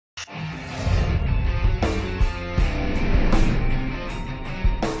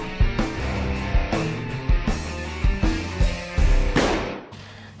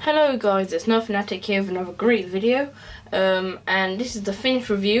Hello guys, it's Nerfanatic here with another great video, and this is the finished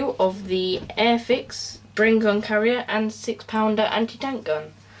review of the Airfix bren gun carrier and 6-pounder anti-tank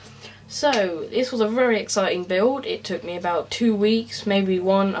gun. So this was a very exciting build. It took me about 2 weeks, maybe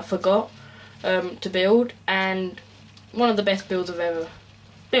one, I forgot, to build, and one of the best builds I've ever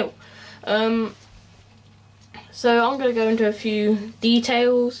built. So I'm going to go into a few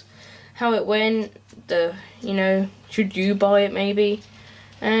details, how it went, should you buy it maybe,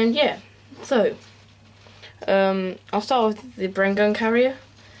 and yeah. So I'll start with the bren gun carrier.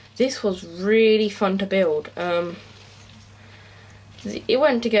 This was really fun to build. It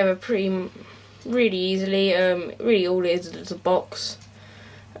went together really easily. Really all it is a box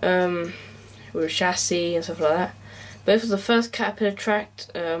with a chassis and stuff like that. But this was the first Caterpillar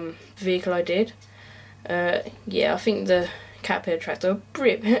tracked vehicle I did. Yeah, I think the Caterpillar tracks are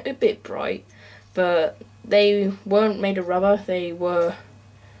a bit bright, but they weren't made of rubber, they were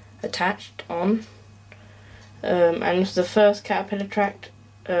attached on. And it was the first Caterpillar tracked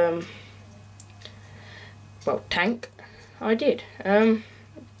tank I did.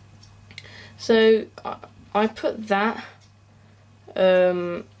 So I put the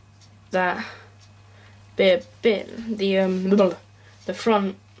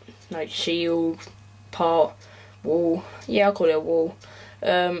front shield part, wall, yeah, I'll call it a wall,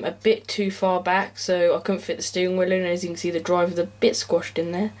 a bit too far back, so I couldn't fit the steering wheel in. As you can see, the driver's a bit squashed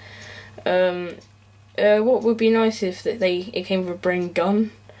in there. What would be nice if it came with a bren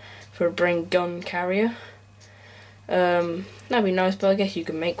gun, for a bren gun carrier. That'd be nice, but I guess you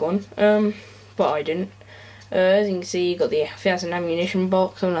can make one. But I didn't. As you can see, you got the 1000 ammunition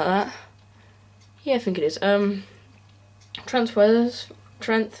box, something like that. Yeah, I think it is. Transfers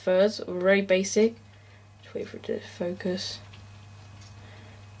were very basic. Just wait for it to focus.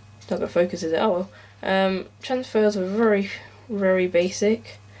 It's not gonna focus, is it? Oh well. Transfers were very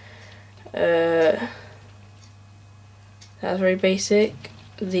basic. That's very basic.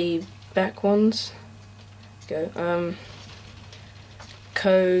 The back ones go.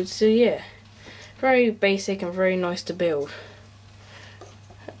 Codes. So yeah, very basic and very nice to build.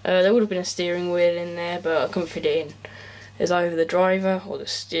 There would have been a steering wheel in there, but I couldn't fit it in. It's either the driver or the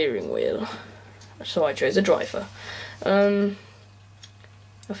steering wheel, so I chose the driver.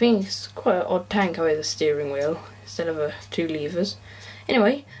 I think it's quite an odd tank how it has a steering wheel instead of 2 levers.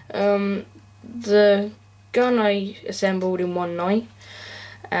 Anyway, the gun I assembled in one night,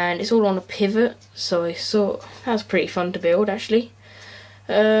 and it's all on a pivot, so I thought that was pretty fun to build actually.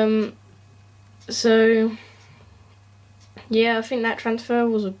 So yeah, I think that transfer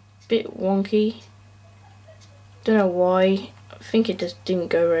was a bit wonky. Don't know why. I think it just didn't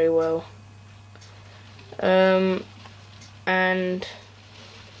go very well. And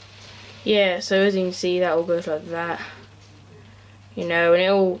yeah, so as you can see, that all goes like that. And it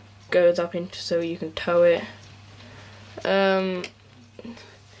all goes up into so you can tow it.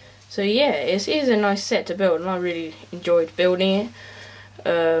 So yeah, it is a nice set to build, and I really enjoyed building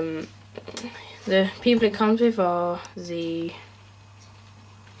it. The people it comes with are the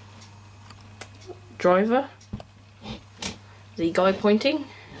driver, the guy pointing,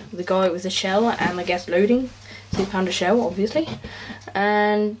 the guy with the shell and I guess loading, 6-pounder shell obviously,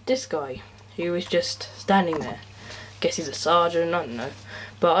 and this guy who is just standing there. I guess he's a sergeant, I don't know.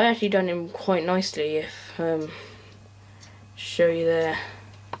 But I actually done him quite nicely, if show you there.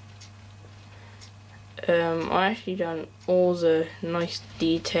 I actually done all the nice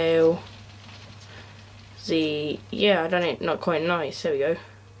detail. I done it not quite nice, there we go.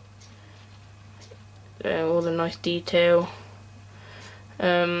 All the nice detail.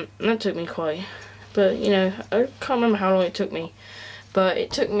 That took me quite, but I can't remember how long it took me, but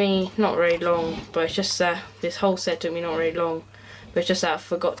it took me not very long. But it's just that this whole set took me not very long, but it's just that I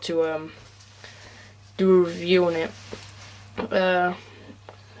forgot to do a review on it.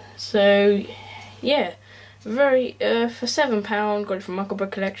 So yeah, very for £7, got it from Michael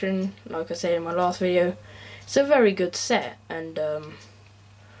Book Collection. Like I said in my last video, it's a very good set, and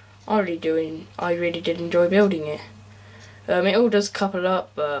I really did enjoy building it. It all does couple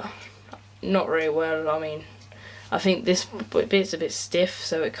up, but not very well. I mean, I think this bit's a bit stiff,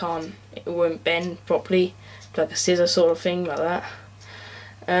 so it won't bend properly, like a scissor sort of thing, like that.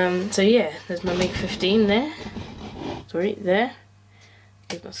 So yeah, there's my MiG-15 there. Sorry, there.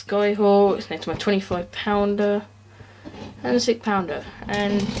 Here's my Skyhawk. It's next to my 25-pounder and a 6-pounder,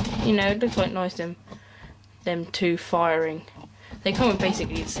 and it looks like nice them two firing. They come with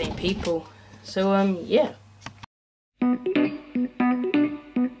basically the same people. So yeah.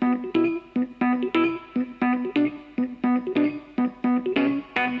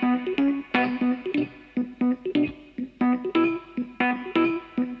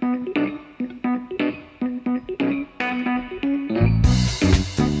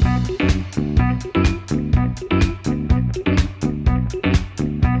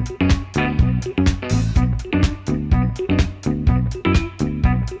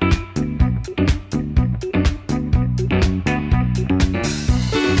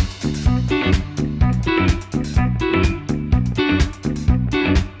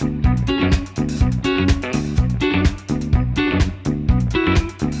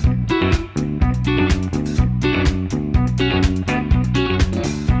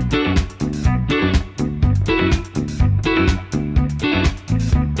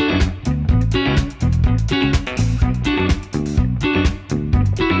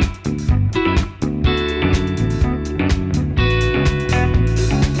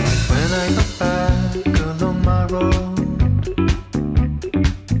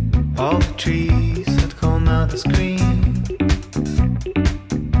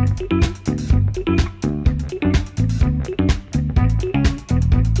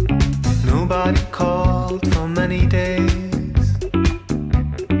 Nobody called for many days.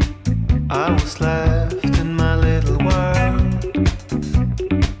 I was left in my little world.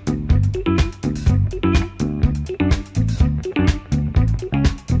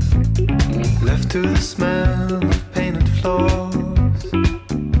 Left to the smell of painted floors,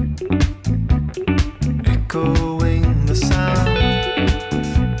 echoing the sound.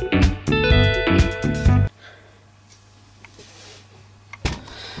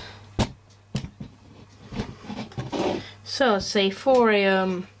 So I'd say for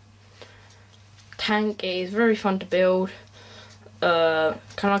a tank, it is very fun to build. Can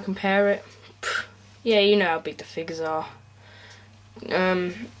I compare it? Yeah, you know how big the figures are.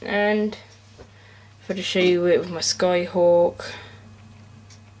 And if I just show you it with my Skyhawk,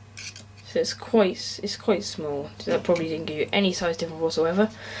 so it's quite small. So that probably didn't give you any size difference whatsoever.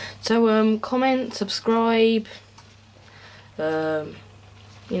 So comment, subscribe, you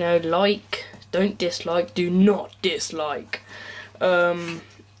know, like. Don't dislike, do not dislike. So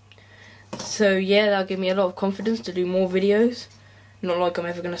yeah, that'll give me a lot of confidence to do more videos. Not like I'm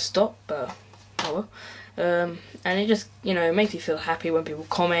ever gonna stop, but oh well. And it just, you know, makes me feel happy when people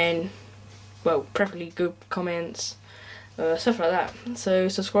comment. Well, preferably good comments, stuff like that. So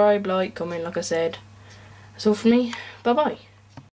subscribe, like, comment, like I said. That's all from me. Bye bye.